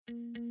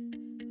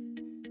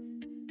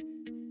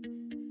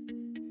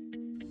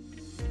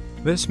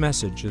This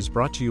message is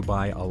brought to you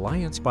by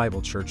Alliance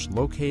Bible Church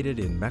located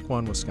in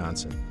Mequon,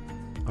 Wisconsin.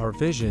 Our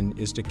vision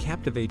is to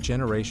captivate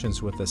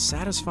generations with the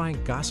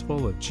satisfying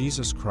gospel of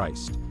Jesus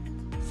Christ.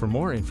 For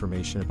more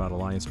information about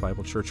Alliance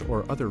Bible Church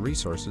or other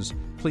resources,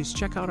 please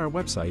check out our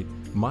website,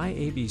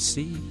 myabc.church.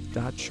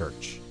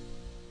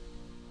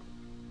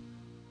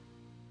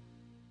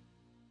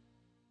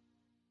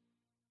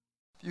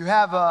 If you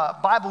have a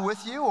Bible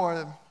with you or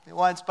the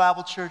Alliance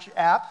Bible Church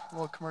app, a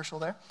little commercial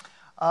there,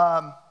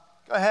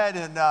 go ahead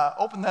and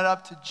open that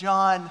up to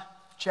John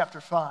chapter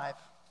 5.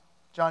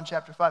 John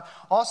chapter 5.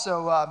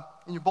 Also,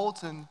 in your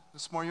bulletin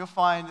this morning, you'll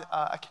find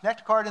a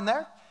Connect card in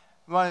there.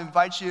 We want to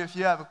invite you, if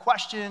you have a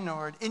question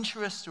or an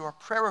interest or a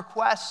prayer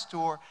request,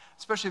 or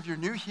especially if you're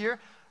new here,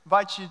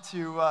 invite you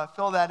to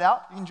fill that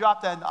out. You can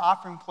drop that in the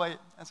offering plate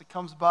as it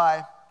comes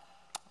by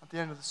at the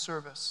end of the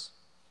service.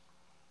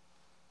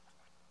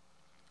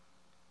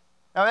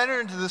 Now enter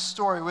into this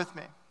story with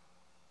me.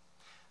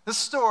 This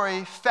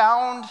story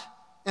found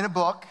in a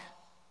book,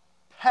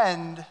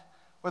 penned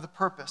with a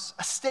purpose,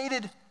 a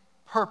stated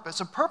purpose,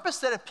 a purpose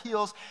that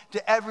appeals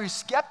to every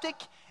skeptic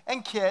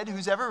and kid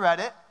who's ever read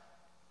it,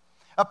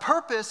 a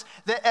purpose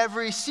that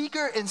every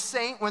seeker and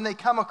saint, when they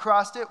come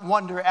across it,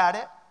 wonder at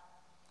it,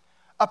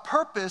 a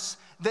purpose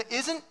that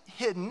isn't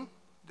hidden,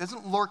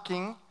 isn't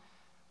lurking,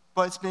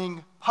 but it's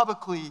being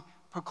publicly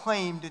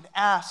proclaimed and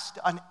asked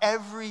on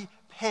every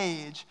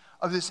page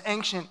of this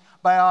ancient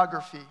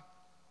biography.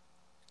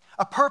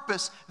 A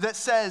purpose that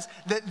says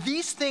that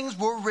these things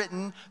were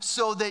written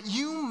so that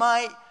you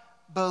might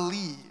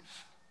believe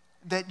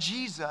that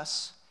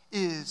Jesus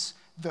is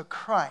the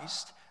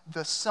Christ,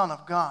 the Son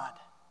of God.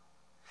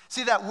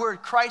 See that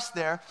word Christ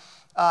there,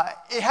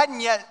 it hadn't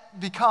yet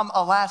become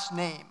a last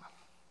name.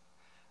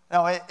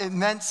 No, it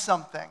meant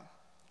something.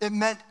 It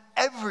meant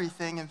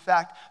everything, in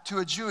fact, to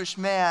a Jewish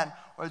man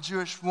or a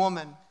Jewish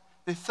woman.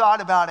 They thought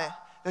about it.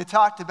 They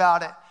talked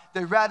about it.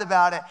 They read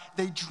about it.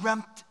 They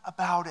dreamt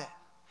about it.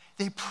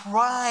 They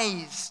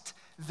prized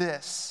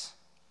this.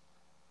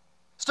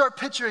 Start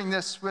picturing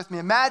this with me,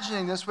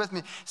 imagining this with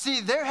me. See,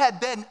 there had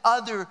been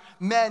other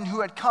men who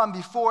had come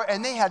before,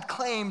 and they had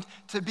claimed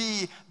to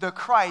be the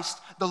Christ,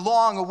 the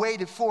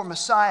long-awaited for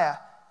Messiah,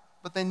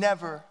 but they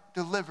never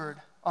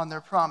delivered on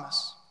their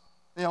promise.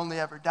 They only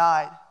ever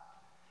died.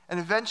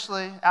 And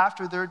eventually,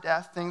 after their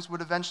death, things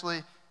would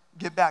eventually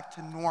get back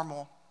to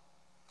normal.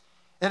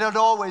 It had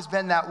always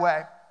been that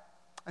way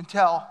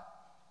until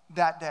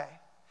that day.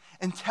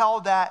 Until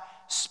that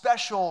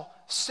special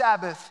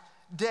Sabbath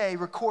day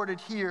recorded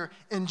here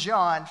in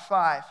John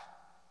 5.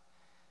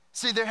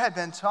 See, there had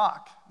been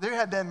talk. There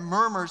had been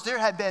murmurs. There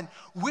had been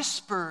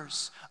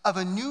whispers of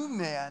a new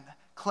man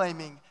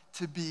claiming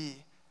to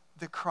be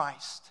the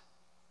Christ.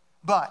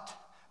 But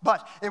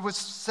it was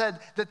said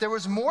that there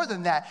was more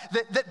than that,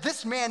 that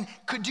this man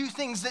could do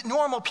things that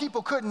normal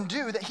people couldn't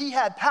do, that he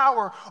had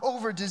power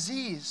over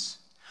disease.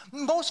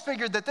 Most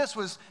figured that this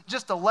was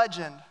just a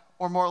legend,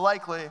 or more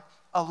likely,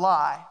 a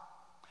lie.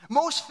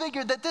 Most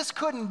figured that this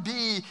couldn't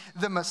be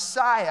the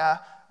Messiah,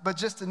 but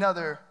just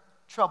another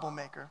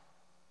troublemaker.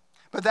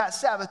 But that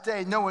Sabbath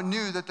day, no one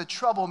knew that the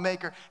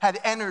troublemaker had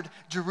entered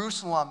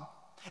Jerusalem.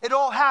 It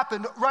all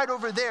happened right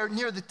over there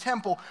near the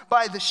temple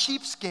by the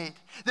Sheep's Gate.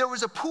 There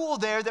was a pool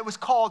there that was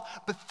called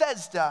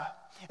Bethesda.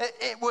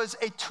 It was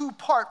a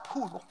two-part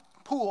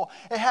pool.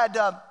 It had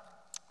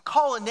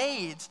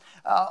colonnades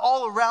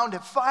all around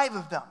it, 5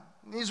 of them.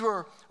 These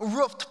were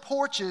roofed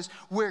porches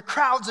where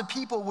crowds of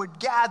people would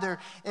gather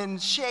in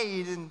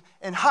shade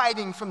and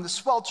hiding from the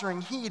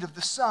sweltering heat of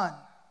the sun.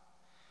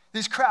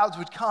 These crowds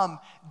would come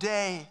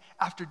day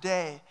after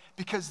day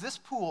because this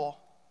pool,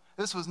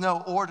 this was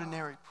no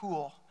ordinary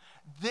pool.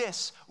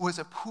 This was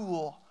a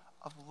pool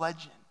of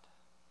legend,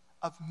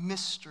 of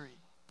mystery.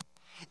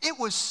 It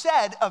was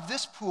said of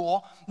this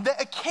pool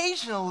that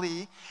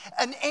occasionally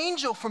an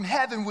angel from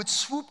heaven would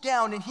swoop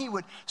down and he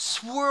would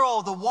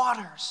swirl the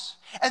waters.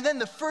 And then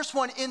the first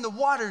one in the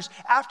waters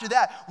after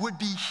that would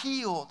be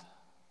healed.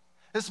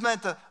 This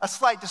meant a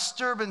slight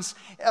disturbance,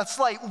 a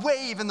slight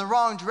wave in the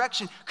wrong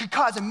direction could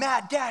cause a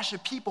mad dash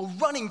of people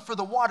running for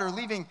the water,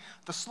 leaving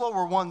the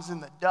slower ones in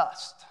the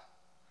dust.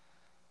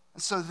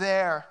 And so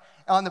there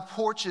on the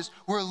porches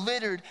were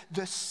littered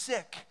the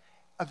sick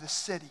of the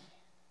city,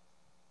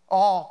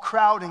 all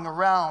crowding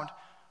around,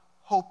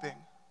 hoping,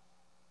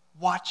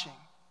 watching,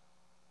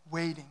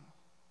 waiting,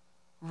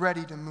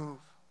 ready to move.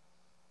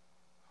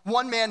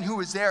 One man who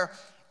was there,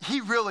 he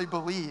really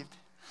believed.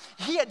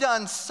 He had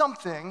done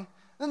something,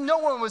 no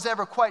one was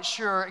ever quite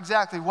sure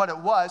exactly what it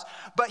was,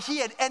 but he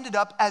had ended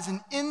up as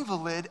an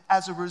invalid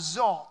as a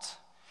result.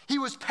 He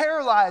was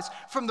paralyzed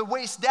from the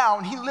waist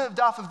down. He lived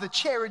off of the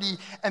charity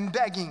and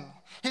begging.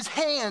 His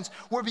hands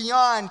were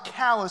beyond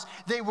callous.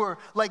 They were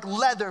like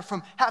leather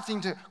from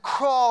having to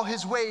crawl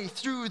his way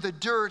through the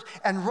dirt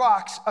and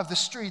rocks of the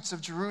streets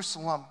of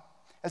Jerusalem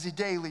as he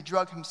daily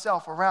drug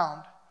himself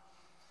around.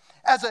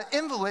 As an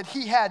invalid,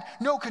 he had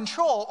no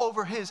control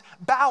over his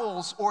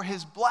bowels or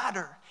his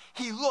bladder.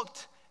 He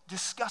looked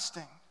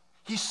disgusting.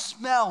 He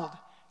smelled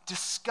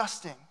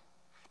disgusting.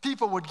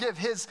 People would give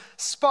his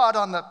spot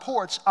on the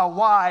porch a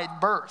wide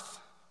berth.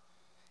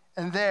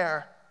 And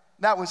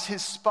that was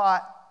his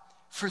spot.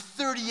 For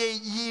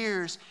 38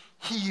 years,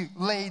 he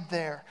laid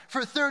there.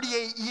 For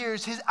 38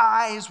 years, his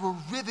eyes were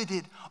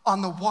riveted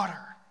on the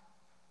water,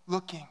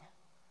 looking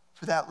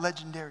for that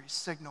legendary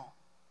signal.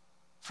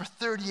 For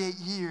 38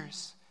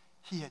 years,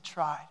 he had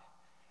tried,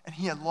 and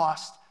he had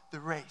lost the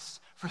race.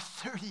 For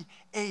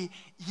 38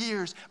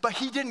 years, but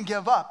he didn't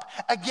give up.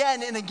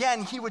 Again and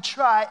again, he would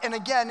try, and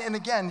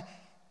again,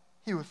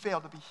 he would fail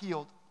to be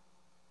healed.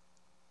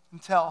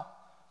 Until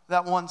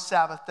that one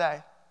Sabbath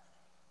day,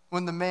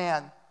 when the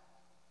man,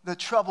 the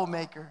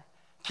troublemaker,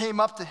 came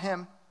up to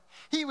him.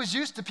 He was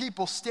used to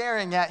people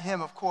staring at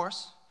him, of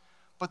course,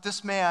 but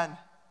this man,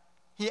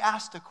 he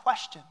asked a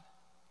question.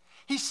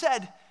 He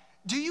said,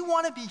 "Do you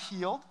want to be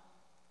healed?"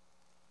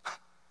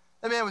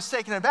 The man was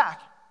taken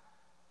aback.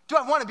 "Do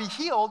I want to be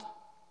healed?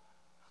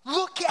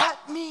 Look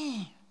at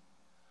me.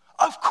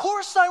 Of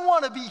course I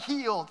want to be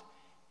healed.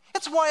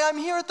 It's why I'm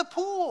here at the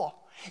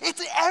pool.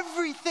 It's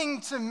everything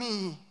to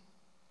me."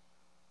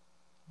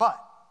 But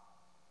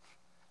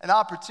an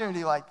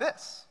opportunity like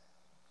this,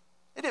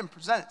 it didn't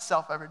present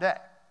itself every day.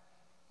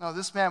 No,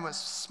 this man was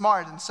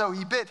smart, and so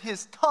he bit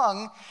his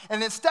tongue,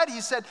 and instead he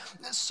said,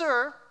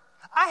 "Sir,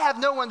 I have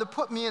no one to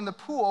put me in the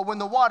pool when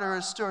the water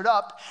is stirred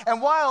up,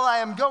 and while I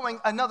am going,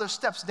 another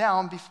steps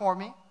down before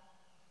me."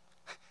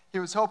 He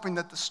was hoping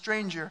that the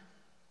stranger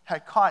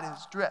had caught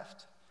his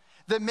drift,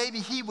 that maybe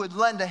he would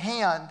lend a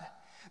hand.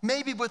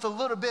 Maybe with a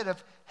little bit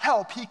of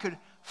help, he could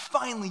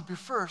finally be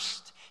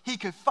first. He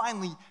could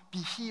finally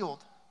be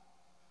healed.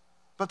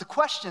 But the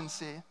question,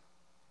 see,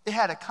 it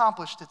had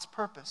accomplished its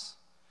purpose,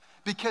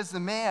 because the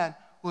man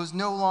was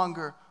no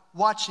longer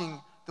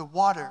watching the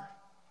water.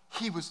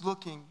 He was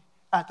looking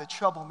at the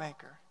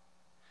troublemaker.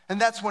 And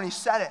that's when he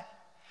said it.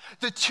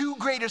 The two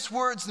greatest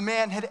words the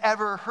man had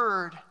ever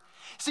heard.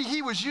 See,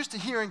 he was used to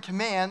hearing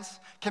commands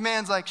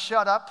like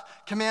shut up,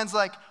 commands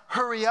like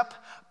hurry up,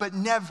 but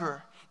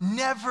never,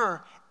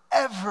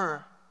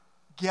 ever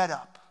get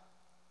up.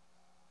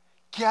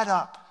 Get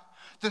up.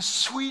 The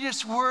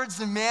sweetest words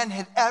the man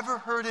had ever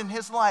heard in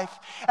his life,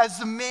 as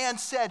the man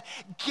said,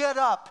 "Get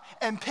up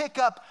and pick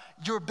up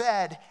your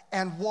bed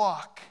and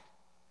walk."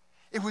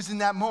 It was in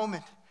that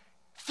moment,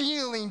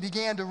 feeling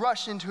began to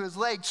rush into his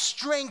legs.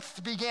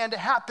 Strength began to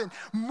happen.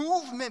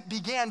 Movement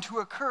began to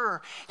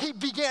occur. He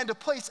began to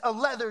place a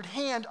leathered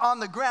hand on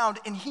the ground,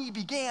 and he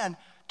began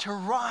to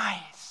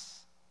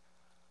rise.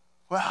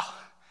 Well,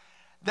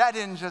 that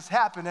didn't just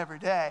happen every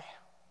day.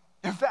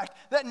 In fact,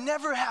 that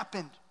never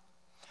happened.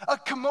 A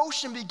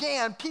commotion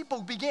began.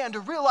 People began to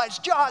realize.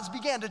 Jaws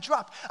began to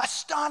drop.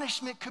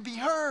 Astonishment could be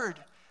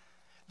heard.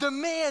 The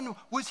man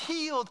was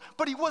healed,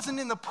 but he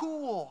wasn't in the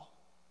pool.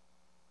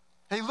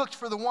 They looked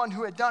for the one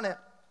who had done it,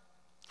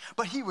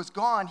 but he was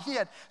gone. He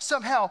had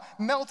somehow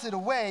melted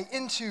away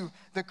into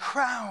the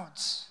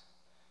crowds.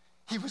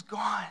 He was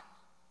gone.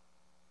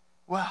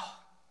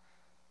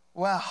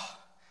 Well,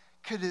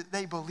 could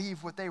they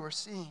believe what they were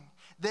seeing?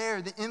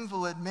 There, the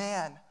invalid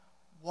man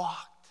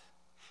walked.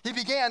 He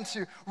began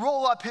to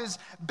roll up his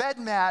bed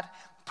mat,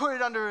 put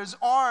it under his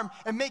arm,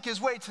 and make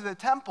his way to the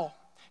temple.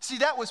 See,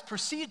 that was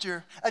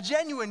procedure. A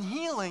genuine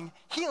healing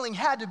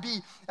had to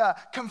be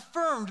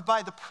confirmed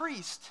by the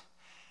priest.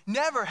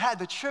 Never had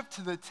the trip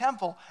to the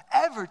temple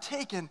ever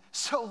taken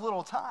so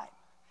little time.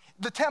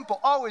 The temple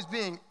always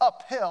being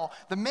uphill,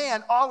 the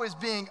man always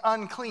being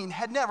unclean,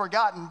 had never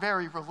gotten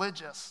very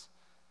religious.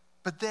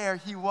 But there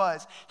he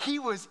was. He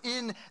was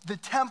in the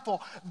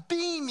temple,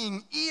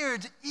 beaming ear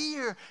to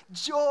ear,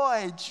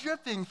 joy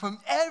dripping from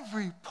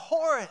every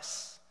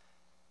pores.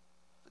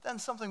 But then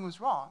something was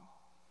wrong.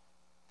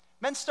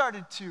 Men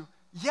started to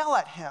yell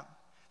at him.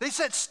 They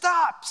said,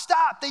 "Stop,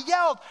 stop." They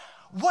yelled,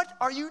 "What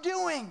are you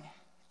doing?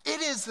 It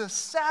is the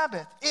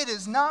Sabbath. It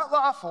is not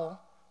lawful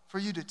for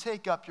you to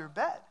take up your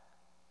bed."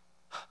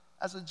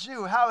 As a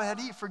Jew, how had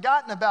he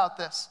forgotten about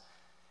this?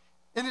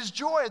 In his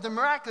joy of the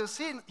miraculous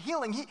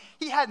healing,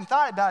 he hadn't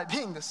thought about it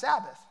being the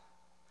Sabbath.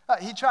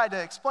 He tried to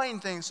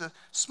explain things to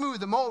smooth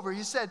them over.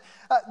 He said,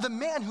 "The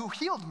man who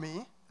healed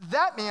me,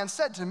 that man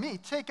said to me,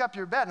 'Take up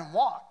your bed and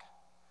walk.'"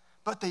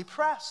 But they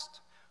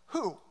pressed.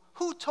 Who?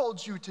 Who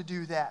told you to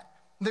do that?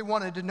 They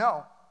wanted to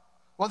know.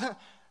 Well,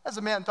 as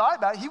the man thought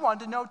about it, he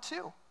wanted to know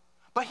too.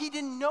 But he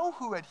didn't know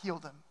who had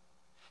healed him.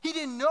 He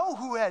didn't know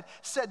who had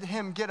said to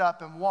him, "Get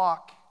up and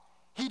walk."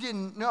 He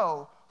didn't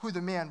know who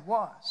the man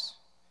was.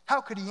 How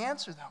could he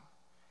answer them?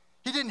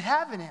 He didn't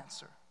have an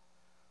answer.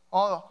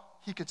 All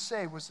he could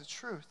say was the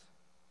truth.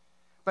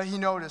 But he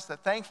noticed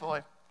that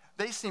thankfully,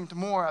 they seemed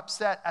more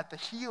upset at the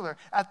healer,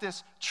 at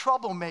this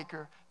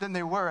troublemaker, than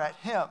they were at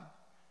him.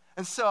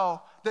 And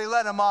so they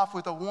let him off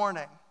with a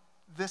warning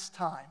this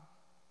time.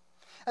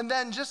 And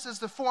then just as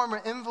the former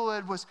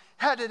invalid was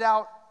headed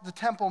out the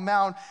Temple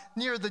Mount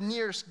near the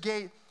nearest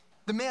gate,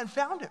 the man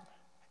found him.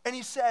 And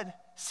he said,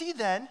 "See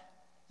then,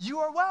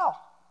 you are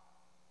well.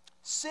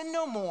 Sin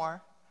no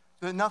more,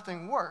 that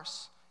nothing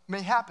worse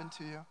may happen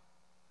to you."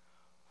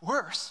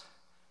 Worse?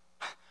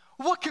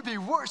 What could be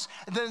worse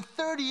than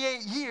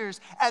 38 years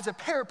as a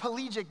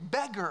paraplegic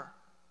beggar?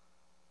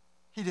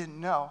 He didn't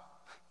know,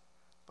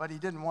 but he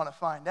didn't want to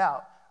find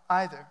out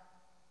either.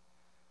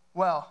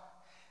 Well,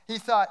 he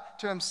thought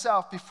to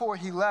himself before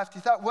he left, he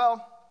thought,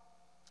 well,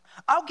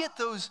 I'll get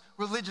those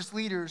religious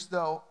leaders,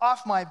 though,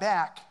 off my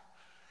back.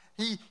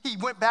 He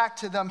went back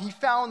to them, he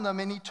found them,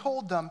 and he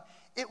told them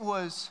it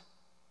was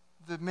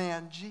the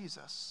man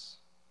Jesus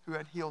who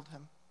had healed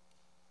him.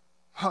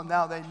 Well,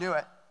 now they knew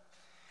it.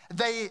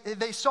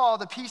 They saw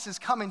the pieces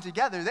coming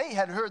together. They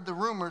had heard the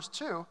rumors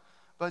too,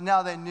 but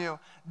now they knew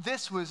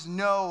this was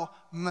no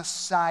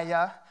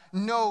Messiah,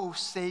 no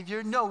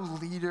Savior, no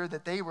leader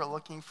that they were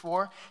looking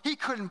for. He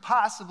couldn't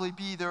possibly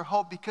be their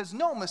hope because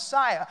no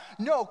Messiah,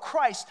 no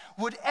Christ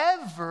would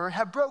ever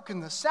have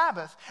broken the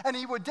Sabbath, and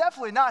he would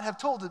definitely not have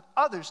told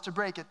others to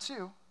break it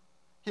too.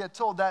 He had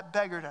told that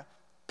beggar to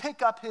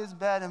pick up his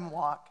bed and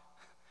walk.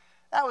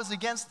 That was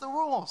against the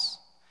rules.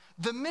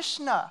 The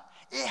Mishnah,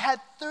 it had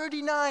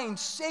 39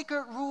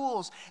 sacred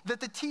rules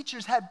that the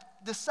teachers had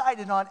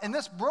decided on, and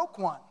this broke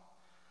one.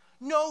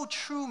 No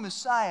true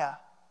Messiah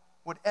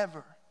would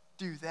ever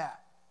do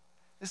that.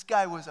 This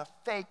guy was a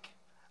fake,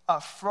 a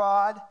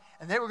fraud,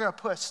 and they were going to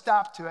put a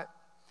stop to it.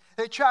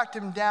 They tracked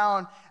him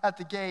down at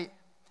the gate,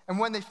 and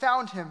when they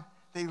found him,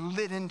 they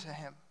lit into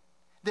him.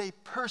 They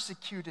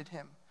persecuted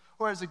him,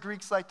 or as the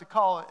Greeks like to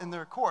call it in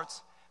their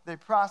courts, they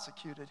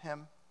prosecuted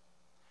him.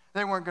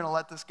 They weren't going to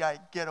let this guy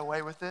get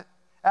away with it.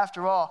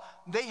 After all,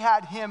 they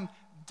had him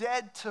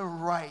dead to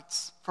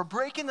rights for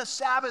breaking the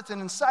Sabbath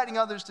and inciting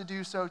others to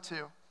do so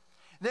too.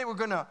 They were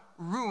going to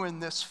ruin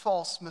this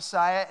false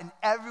Messiah, and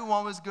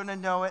everyone was going to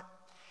know it.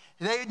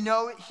 They'd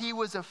know he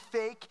was a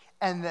fake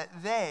and that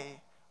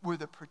they were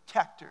the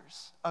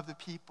protectors of the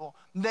people.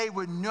 They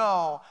would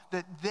know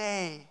that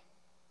they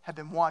had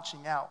been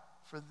watching out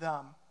for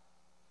them.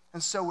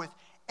 And so with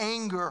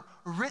anger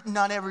written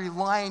on every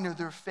line of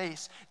their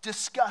face,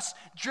 disgust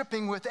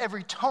dripping with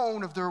every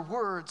tone of their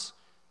words,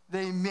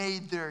 they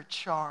made their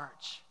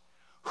charge.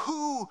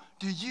 Who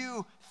do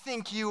you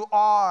think you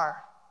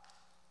are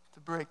to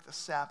break the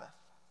Sabbath?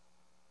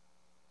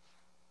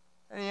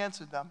 And he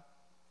answered them.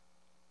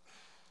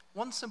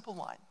 One simple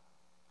line.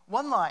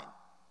 One line.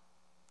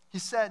 He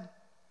said,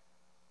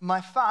 my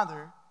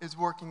Father is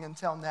working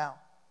until now,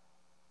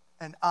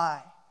 and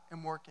I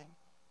am working.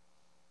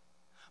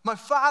 My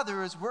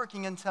Father is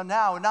working until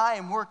now, and I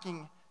am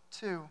working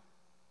too.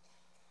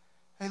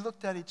 They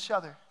looked at each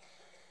other,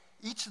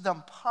 each of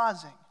them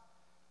pausing,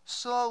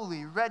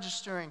 slowly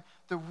registering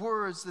the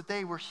words that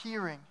they were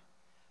hearing.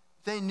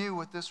 They knew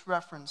what this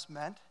reference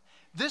meant.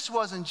 This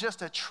wasn't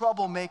just a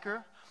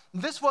troublemaker.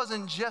 This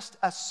wasn't just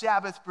a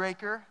Sabbath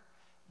breaker.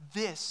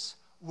 This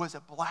was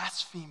a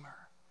blasphemer.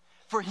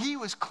 For he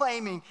was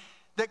claiming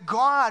that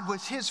God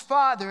was his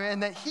Father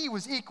and that he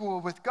was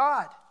equal with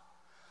God.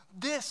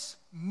 This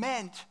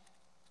meant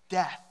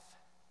death.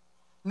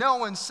 No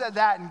one said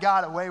that and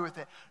got away with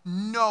it.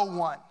 No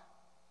one.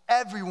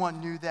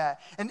 Everyone knew that.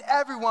 And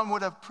everyone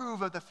would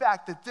approve of the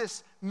fact that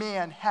this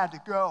man had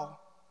to go.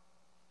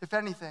 If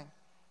anything,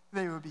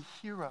 they would be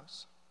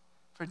heroes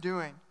for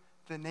doing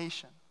the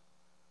nation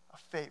a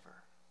favor.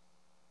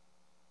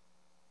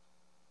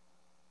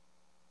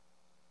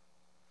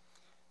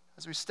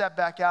 As we step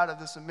back out of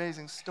this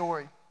amazing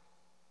story,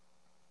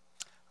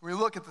 we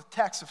look at the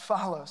text that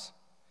follows.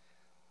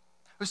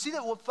 We see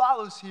that what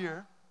follows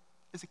here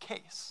is a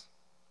case.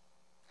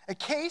 A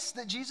case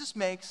that Jesus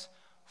makes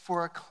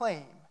for a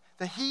claim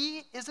that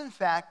he is in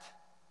fact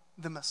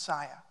the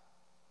Messiah,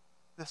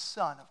 the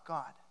Son of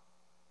God.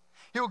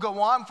 He'll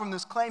go on from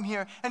this claim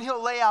here, and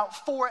he'll lay out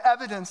 4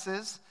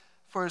 evidences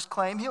for his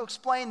claim. He'll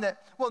explain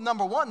that, well,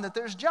 number one, that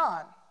there's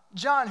John.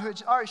 John, who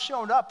had already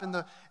shown up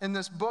in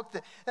this book,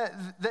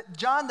 that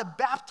John the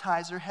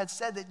Baptizer had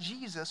said that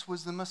Jesus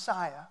was the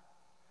Messiah.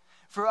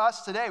 For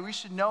us today, we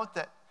should note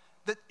that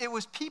it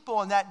was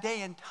people in that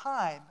day and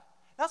time,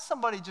 not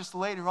somebody just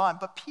later on,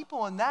 but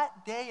people in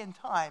that day and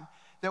time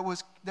that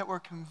were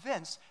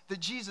convinced that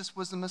Jesus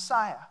was the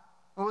Messiah.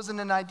 It wasn't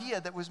an idea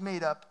that was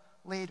made up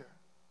later.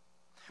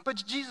 But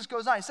Jesus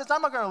goes on. He says,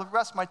 I'm not going to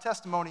rest my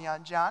testimony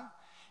on John.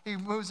 He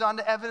moves on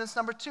to evidence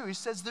number 2. He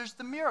says, there's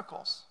the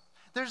miracles.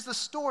 There's the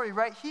story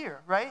right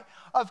here, right,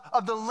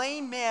 of the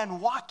lame man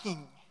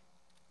walking.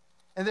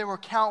 And there were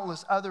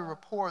countless other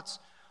reports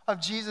of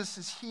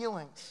Jesus'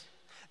 healings.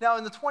 Now,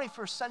 in the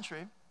 21st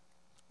century,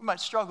 we might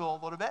struggle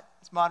a little bit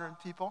as modern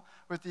people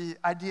with the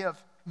idea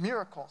of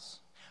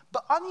miracles.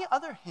 But on the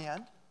other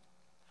hand,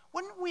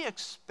 wouldn't we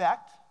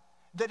expect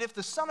that if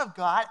the Son of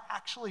God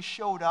actually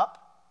showed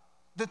up,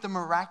 that the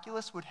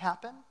miraculous would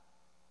happen?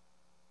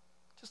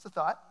 Just a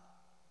thought.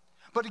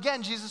 But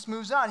again, Jesus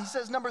moves on. He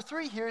says, number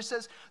 3 here, he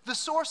says, the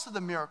source of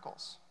the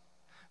miracles.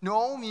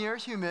 No mere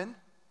human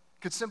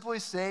could simply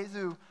say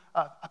to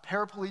a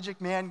paraplegic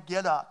man,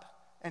 get up,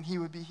 and he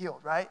would be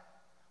healed, right?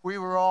 We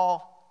were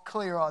all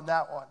clear on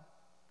that one.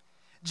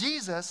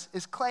 Jesus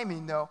is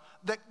claiming, though,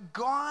 that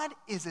God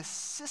is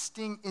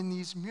assisting in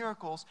these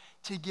miracles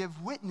to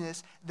give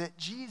witness that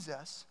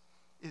Jesus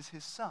is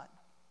his Son.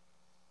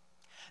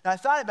 And I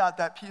thought about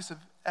that piece of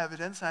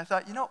evidence, and I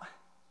thought,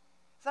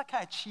 is that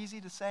kind of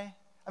cheesy to say?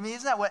 I mean,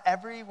 isn't that what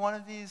every one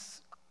of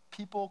these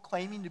people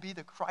claiming to be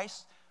the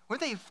Christ,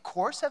 wouldn't they, of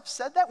course, have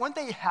said that? Wouldn't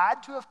they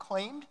had to have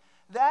claimed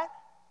that?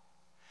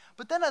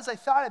 But then as I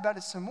thought about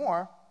it some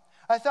more,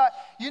 I thought,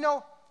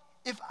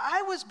 if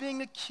I was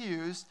being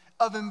accused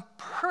of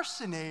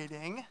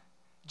impersonating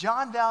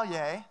John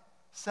Valier,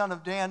 son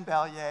of Dan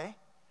Valier,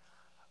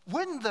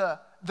 wouldn't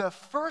the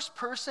first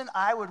person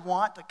I would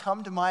want to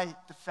come to my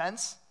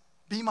defense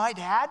be my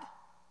dad?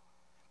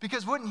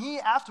 Because wouldn't he,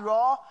 after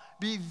all,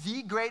 be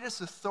the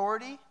greatest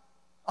authority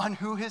on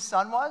who his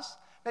son was?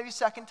 Maybe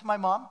second to my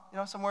mom,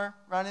 somewhere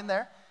around in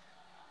there.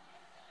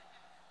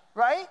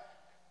 Right?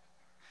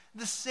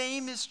 The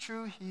same is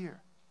true here.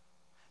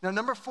 Now,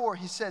 number 4,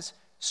 he says,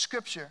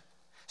 Scripture.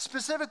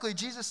 Specifically,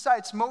 Jesus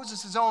cites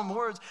Moses' own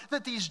words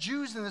that these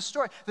Jews in the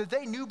story, that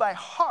they knew by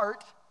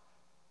heart,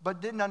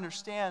 but didn't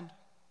understand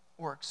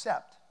or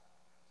accept.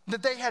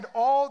 That they had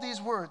all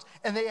these words,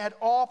 and they had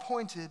all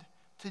pointed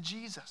to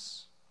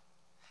Jesus.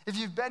 If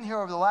you've been here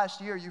over the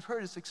last year, you've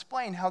heard us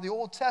explain how the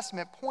Old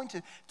Testament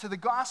pointed to the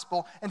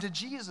gospel and to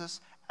Jesus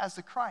as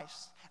the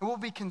Christ. And we'll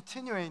be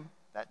continuing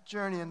that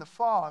journey in the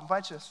fall. I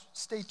invite you to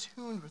stay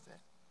tuned with it.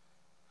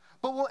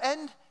 But we'll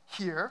end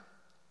here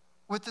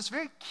with this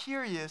very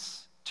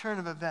curious turn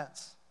of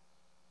events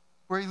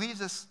where he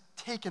leaves us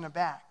taken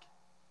aback.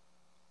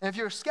 And if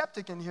you're a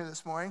skeptic in here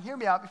this morning, hear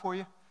me out before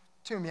you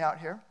tune me out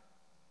here.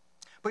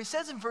 But he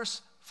says in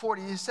verse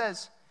 40, he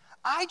says,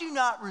 I do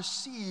not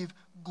receive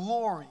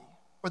glory,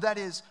 or that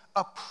is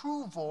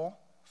approval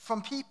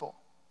from people.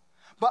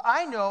 But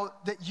I know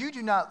that you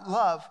do not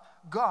love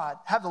God,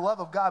 have the love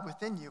of God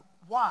within you.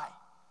 Why?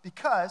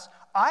 Because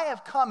I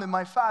have come in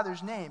my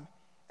Father's name,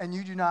 and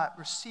you do not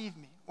receive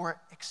me or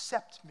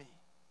accept me.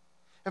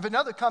 If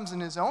another comes in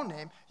his own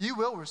name, you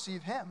will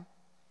receive him.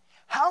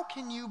 How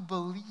can you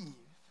believe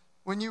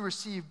when you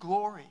receive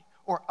glory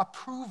or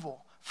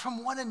approval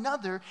from one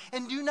another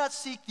and do not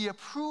seek the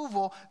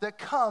approval that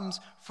comes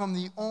from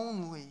the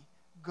only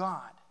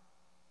God?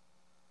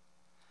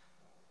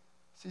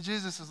 See,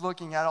 Jesus is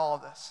looking at all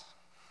of this.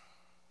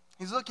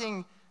 He's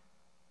looking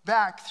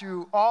back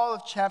through all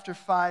of chapter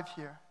 5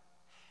 here.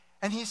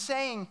 And he's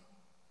saying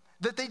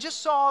that they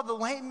just saw the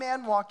lame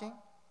man walking.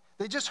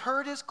 They just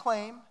heard his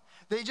claim.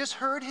 They just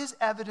heard his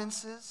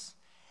evidences.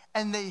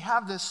 And they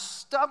have this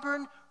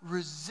stubborn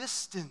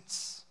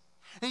resistance.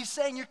 And he's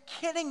saying, you're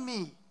kidding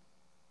me.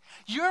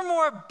 You're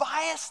more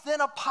biased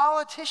than a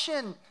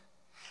politician.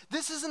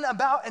 This isn't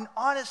about an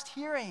honest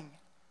hearing.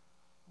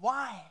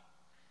 Why?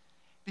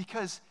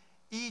 Because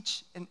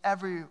each and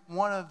every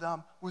one of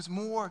them was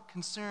more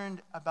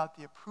concerned about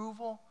the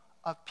approval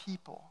of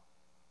people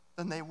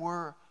than they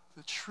were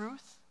the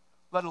truth,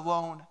 let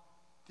alone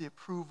the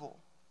approval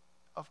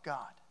of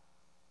God.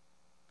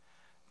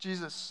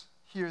 Jesus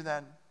here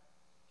then,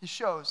 he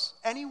shows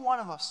any one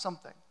of us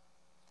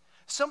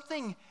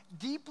something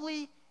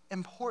deeply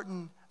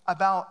important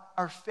about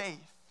our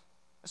faith,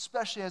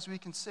 especially as we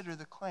consider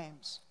the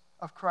claims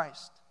of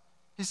Christ.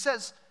 He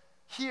says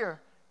here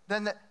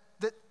then that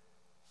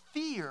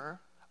fear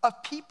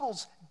of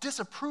people's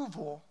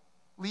disapproval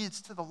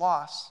leads to the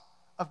loss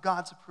of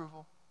God's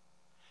approval.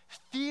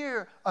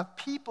 Fear of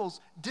people's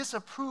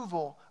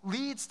disapproval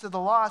leads to the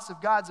loss of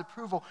God's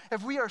approval.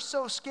 If we are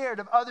so scared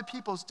of other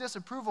people's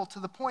disapproval to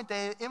the point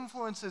that it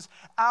influences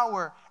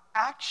our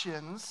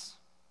actions,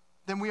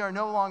 then we are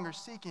no longer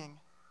seeking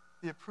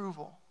the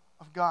approval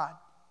of God,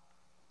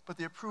 but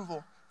the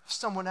approval of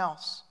someone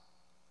else.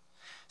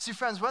 See,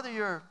 friends, whether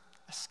you're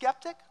a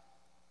skeptic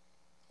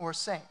or a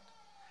saint,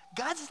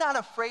 God's not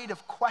afraid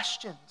of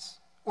questions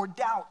or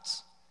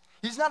doubts.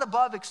 He's not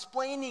above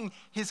explaining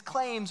his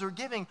claims or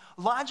giving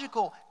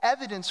logical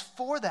evidence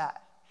for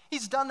that.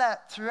 He's done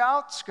that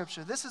throughout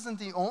Scripture. This isn't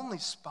the only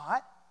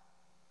spot.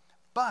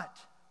 But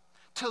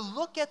to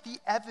look at the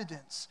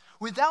evidence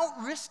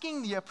without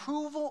risking the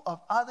approval of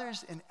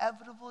others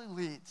inevitably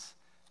leads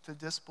to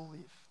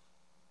disbelief,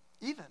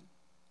 even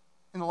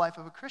in the life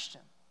of a Christian.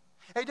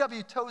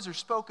 A.W. Tozer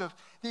spoke of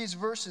these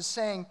verses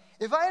saying,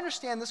 if I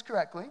understand this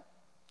correctly,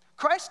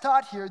 Christ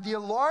taught here the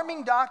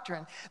alarming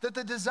doctrine that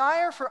the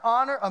desire for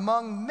honor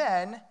among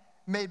men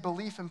made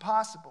belief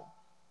impossible.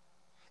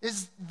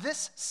 Is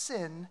this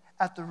sin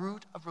at the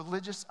root of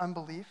religious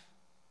unbelief?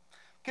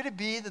 Could it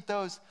be that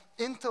those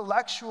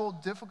intellectual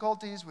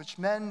difficulties which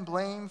men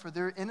blame for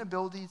their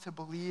inability to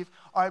believe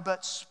are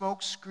but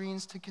smoke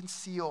screens to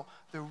conceal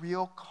the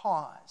real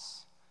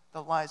cause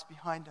that lies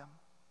behind them?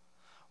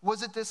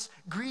 Was it this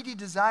greedy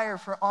desire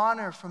for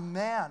honor from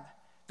man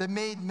that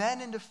made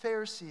men into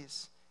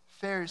Pharisees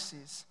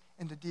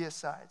into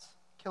deicides,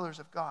 killers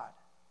of God?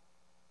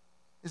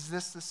 Is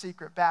this the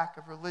secret back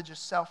of religious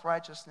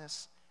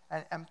self-righteousness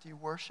and empty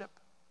worship?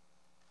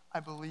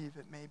 I believe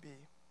it may be.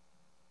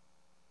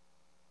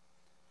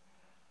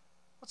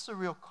 What's the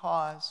real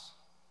cause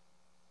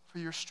for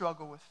your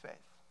struggle with faith?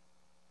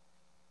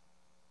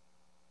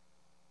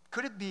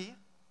 Could it be,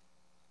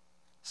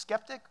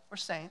 skeptic or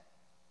saint,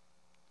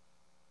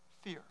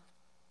 fear?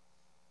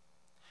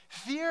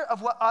 Fear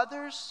of what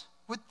others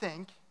would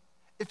think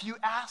if you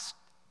asked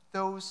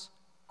those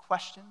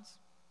questions,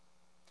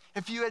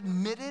 if you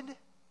admitted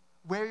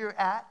where you're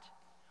at,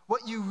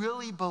 what you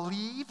really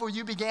believe, or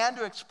you began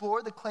to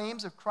explore the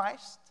claims of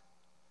Christ?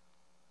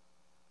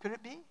 Could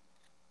it be?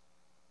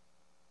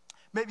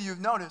 Maybe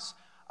you've noticed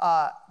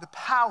the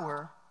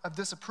power of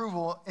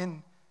disapproval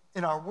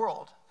in our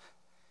world.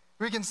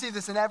 We can see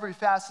this in every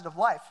facet of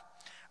life.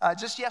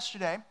 Just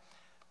yesterday,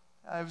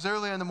 it was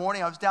earlier in the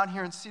morning, I was down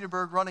here in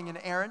Cedarburg running an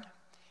errand,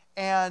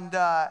 and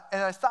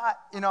I thought,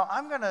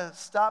 I'm going to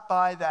stop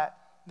by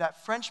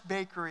that French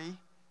bakery,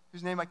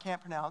 whose name I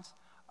can't pronounce,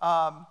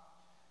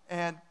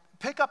 and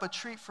pick up a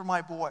treat for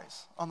my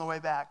boys on the way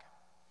back.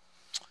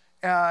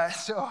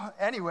 So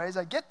anyways,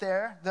 I get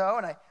there, though,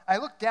 and I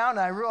look down and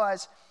I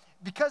realize,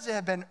 because it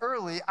had been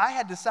early, I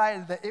had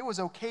decided that it was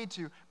okay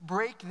to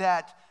break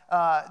that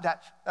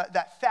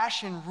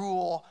fashion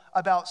rule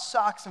about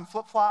socks and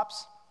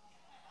flip-flops,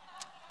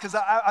 because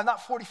I'm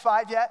not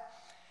 45 yet,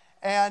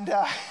 and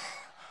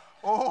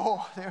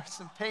there's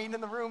some pain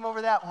in the room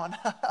over that one.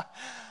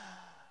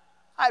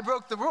 I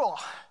broke the rule.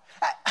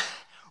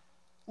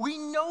 We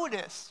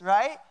notice,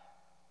 right?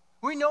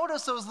 We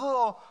notice those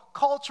little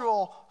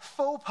cultural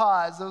faux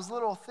pas, those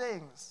little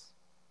things.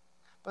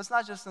 But it's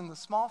not just in the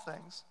small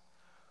things.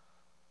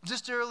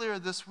 Just earlier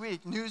this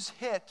week, news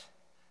hit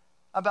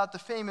about the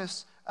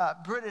famous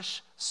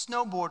British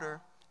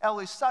snowboarder,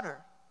 Ellie Sutter,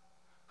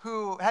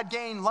 who had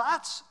gained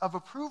lots of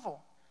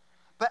approval.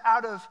 But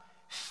out of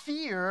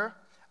fear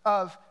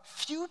of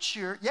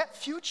future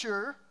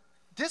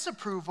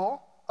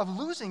disapproval of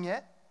losing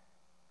it,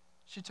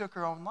 she took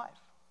her own life.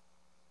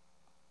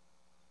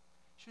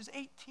 She was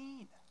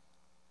 18.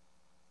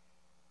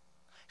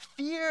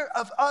 Fear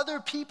of other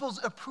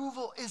people's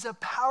approval is a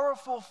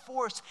powerful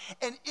force,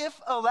 and if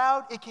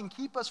allowed, it can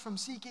keep us from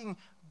seeking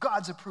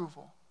God's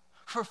approval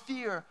for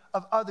fear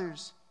of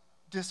others'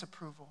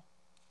 disapproval.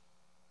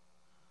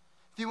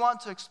 If you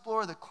want to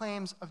explore the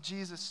claims of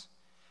Jesus,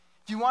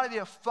 if you want to be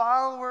a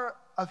follower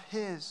of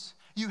his,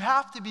 you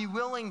have to be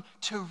willing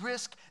to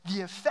risk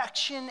the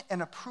affection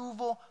and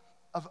approval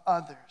of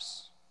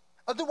others.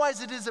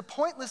 Otherwise, it is a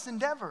pointless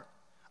endeavor.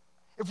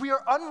 If we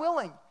are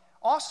unwilling,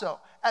 also,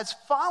 as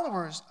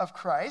followers of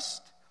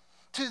Christ,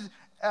 to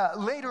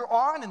later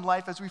on in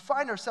life, as we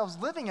find ourselves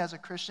living as a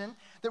Christian,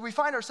 that we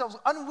find ourselves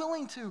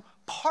unwilling to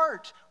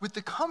part with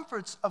the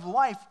comforts of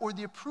life or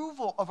the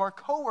approval of our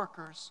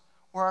coworkers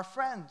or our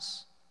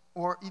friends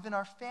or even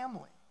our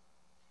family,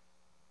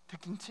 to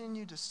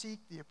continue to seek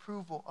the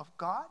approval of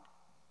God,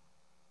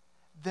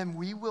 then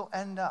we will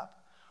end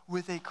up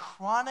with a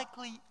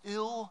chronically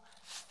ill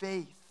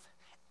faith,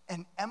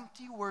 an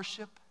empty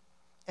worship,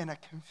 and a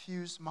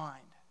confused mind.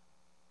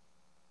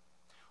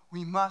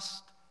 We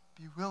must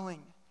be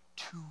willing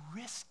to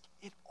risk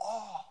it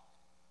all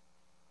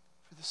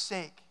for the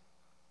sake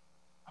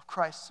of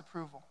Christ's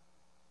approval.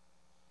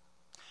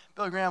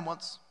 Billy Graham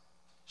once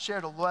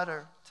shared a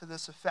letter to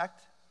this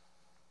effect,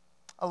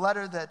 a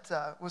letter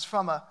that was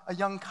from a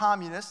young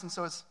communist, and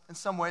so it's in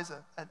some ways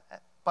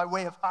by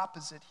way of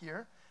opposite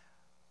here,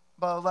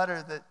 but a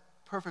letter that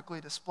perfectly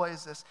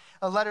displays this,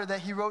 a letter that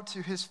he wrote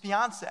to his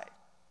fiancée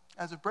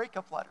as a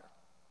breakup letter.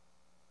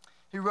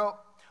 He wrote,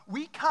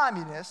 "We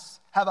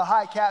communists have a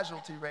high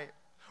casualty rate.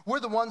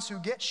 We're the ones who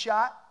get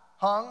shot,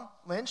 hung,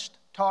 lynched,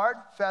 tarred,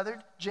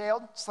 feathered,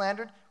 jailed,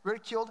 slandered,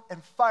 ridiculed,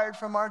 and fired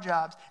from our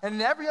jobs. And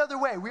in every other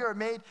way, we are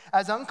made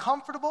as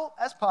uncomfortable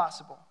as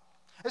possible.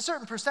 A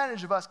certain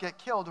percentage of us get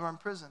killed or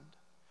imprisoned.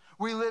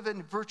 We live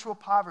in virtual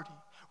poverty.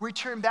 We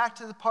return back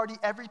to the party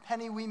every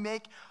penny we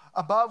make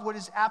above what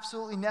is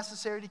absolutely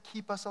necessary to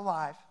keep us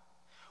alive.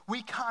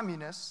 We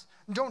communists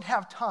don't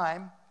have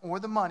time or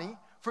the money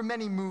for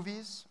many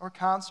movies or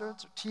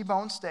concerts or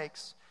T-bone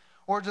steaks,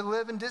 or to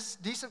live in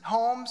decent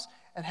homes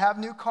and have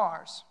new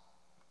cars.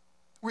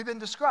 We've been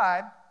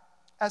described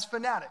as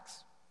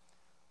fanatics.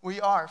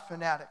 We are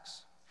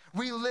fanatics.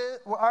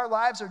 Our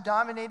lives are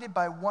dominated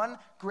by one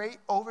great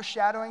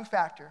overshadowing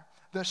factor,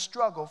 the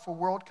struggle for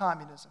world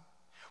communism.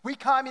 We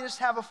communists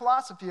have a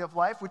philosophy of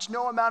life which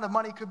no amount of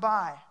money could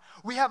buy.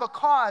 We have a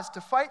cause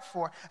to fight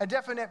for, a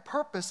definite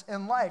purpose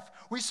in life.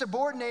 We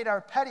subordinate our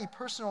petty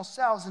personal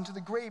selves into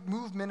the great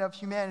movement of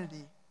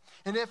humanity.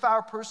 And if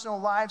our personal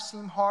lives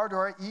seem hard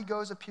or our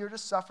egos appear to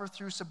suffer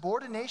through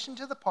subordination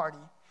to the party,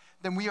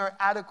 then we are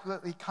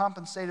adequately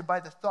compensated by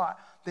the thought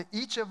that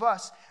each of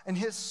us in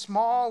his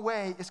small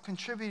way is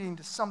contributing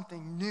to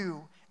something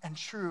new and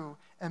true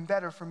and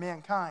better for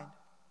mankind.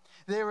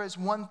 There is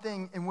one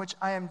thing in which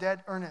I am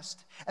dead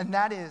earnest, and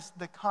that is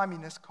the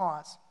communist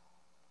cause.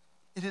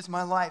 It is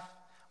my life,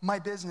 my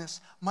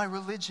business, my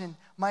religion,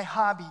 my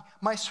hobby,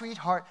 my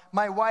sweetheart,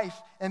 my wife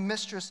and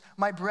mistress,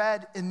 my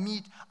bread and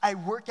meat. I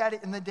work at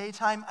it in the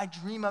daytime, I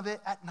dream of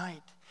it at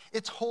night.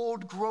 Its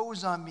hold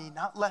grows on me,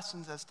 not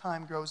lessens as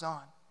time goes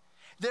on.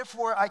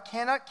 Therefore, I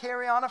cannot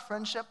carry on a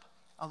friendship,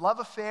 a love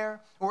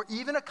affair, or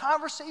even a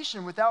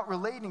conversation without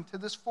relating to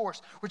this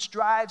force which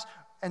drives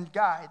and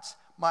guides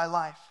my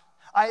life.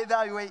 I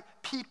evaluate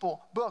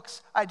people,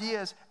 books,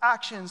 ideas,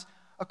 actions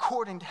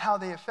according to how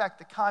they affect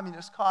the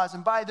communist cause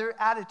and by their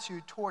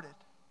attitude toward it.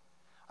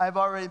 I've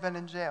already been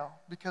in jail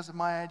because of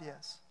my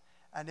ideas.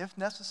 And if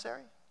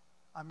necessary,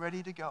 I'm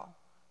ready to go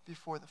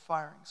before the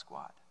firing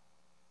squad.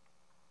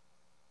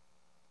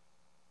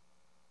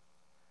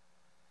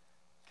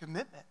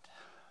 Commitment.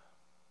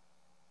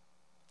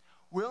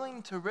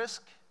 Willing to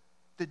risk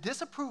the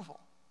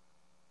disapproval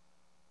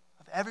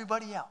of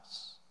everybody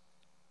else.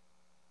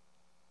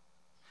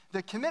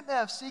 The commitment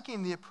of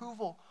seeking the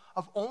approval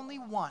of only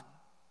one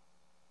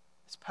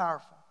is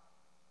powerful.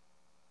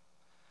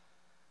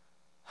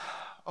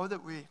 Oh,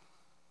 that we,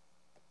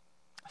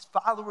 as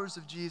followers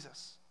of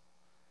Jesus,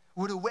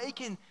 would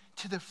awaken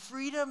to the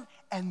freedom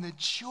and the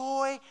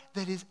joy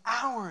that is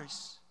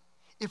ours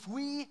if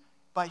we,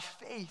 by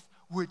faith,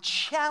 would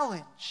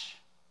challenge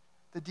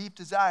the deep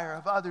desire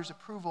of others'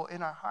 approval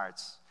in our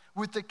hearts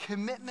with the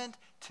commitment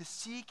to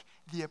seek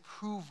the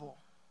approval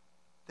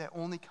that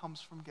only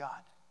comes from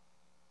God.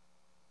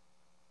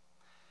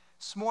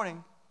 This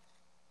morning,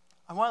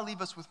 I want to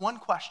leave us with one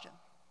question.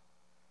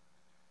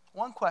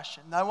 One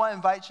question. And I want to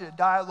invite you to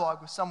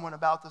dialogue with someone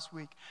about this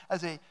week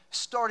as a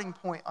starting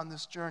point on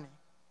this journey.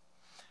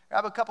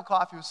 Grab a cup of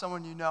coffee with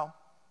someone you know.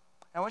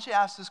 And I want you to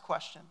ask this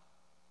question.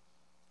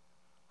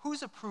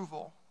 Whose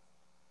approval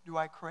do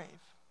I crave?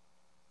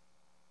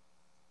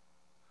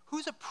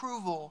 Whose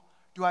approval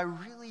do I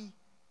really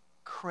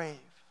crave?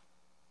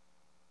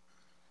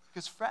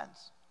 Because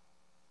friends,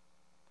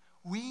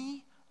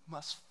 we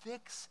must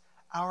fix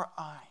our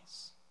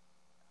eyes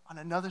on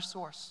another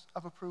source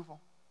of approval,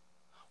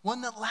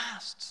 one that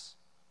lasts.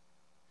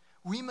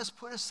 We must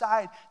put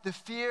aside the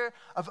fear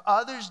of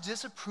others'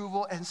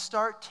 disapproval and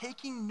start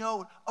taking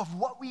note of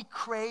what we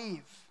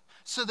crave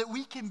so that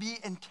we can be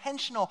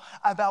intentional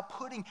about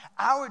putting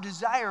our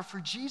desire for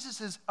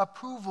Jesus'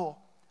 approval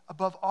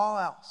above all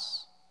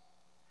else.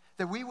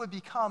 That we would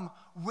become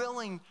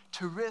willing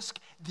to risk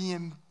the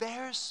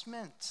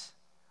embarrassment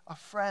of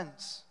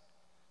friends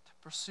to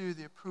pursue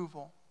the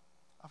approval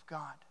of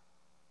God.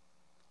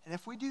 And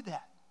if we do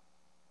that,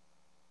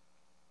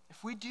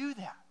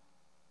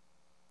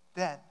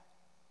 then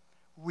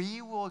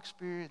we will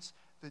experience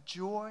the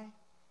joy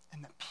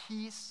and the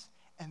peace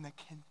and the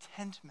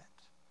contentment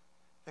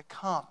that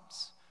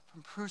comes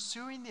from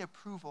pursuing the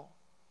approval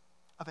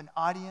of an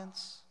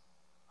audience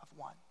of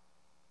one.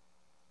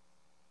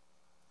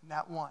 And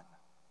that one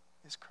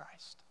is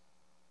Christ.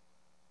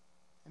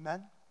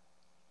 Amen?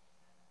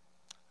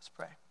 Let's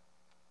pray.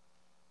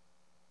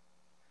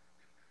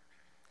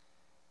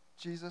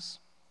 Jesus,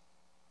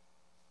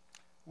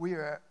 we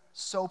are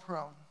so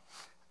prone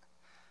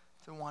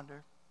to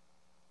wonder.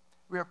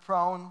 We are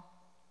prone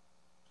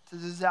to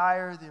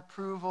desire the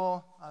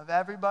approval of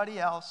everybody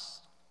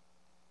else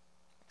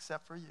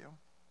except for you.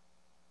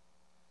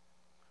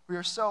 We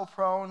are so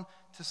prone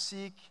to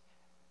seek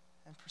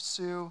and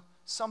pursue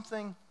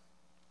something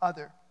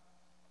other.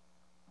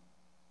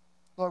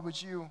 Lord,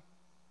 would you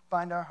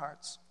find our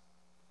hearts?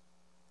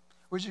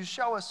 Would you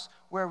show us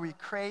where we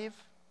crave,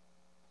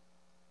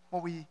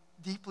 what we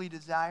deeply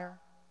desire,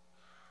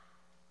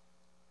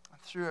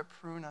 and through it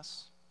prune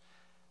us.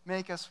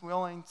 Make us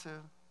willing to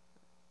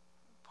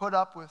put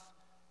up with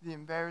the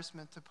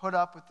embarrassment, to put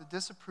up with the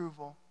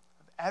disapproval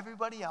of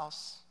everybody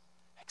else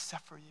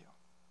except for you.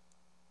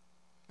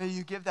 May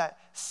you give that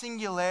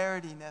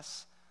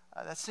singularness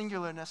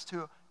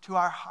to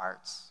our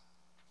hearts,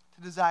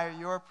 to desire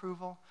your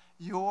approval,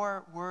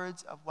 your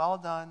words of well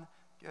done,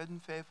 good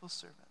and faithful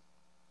servant,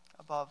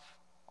 above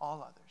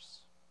all others.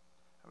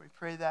 And we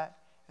pray that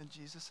in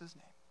Jesus'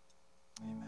 name. Amen.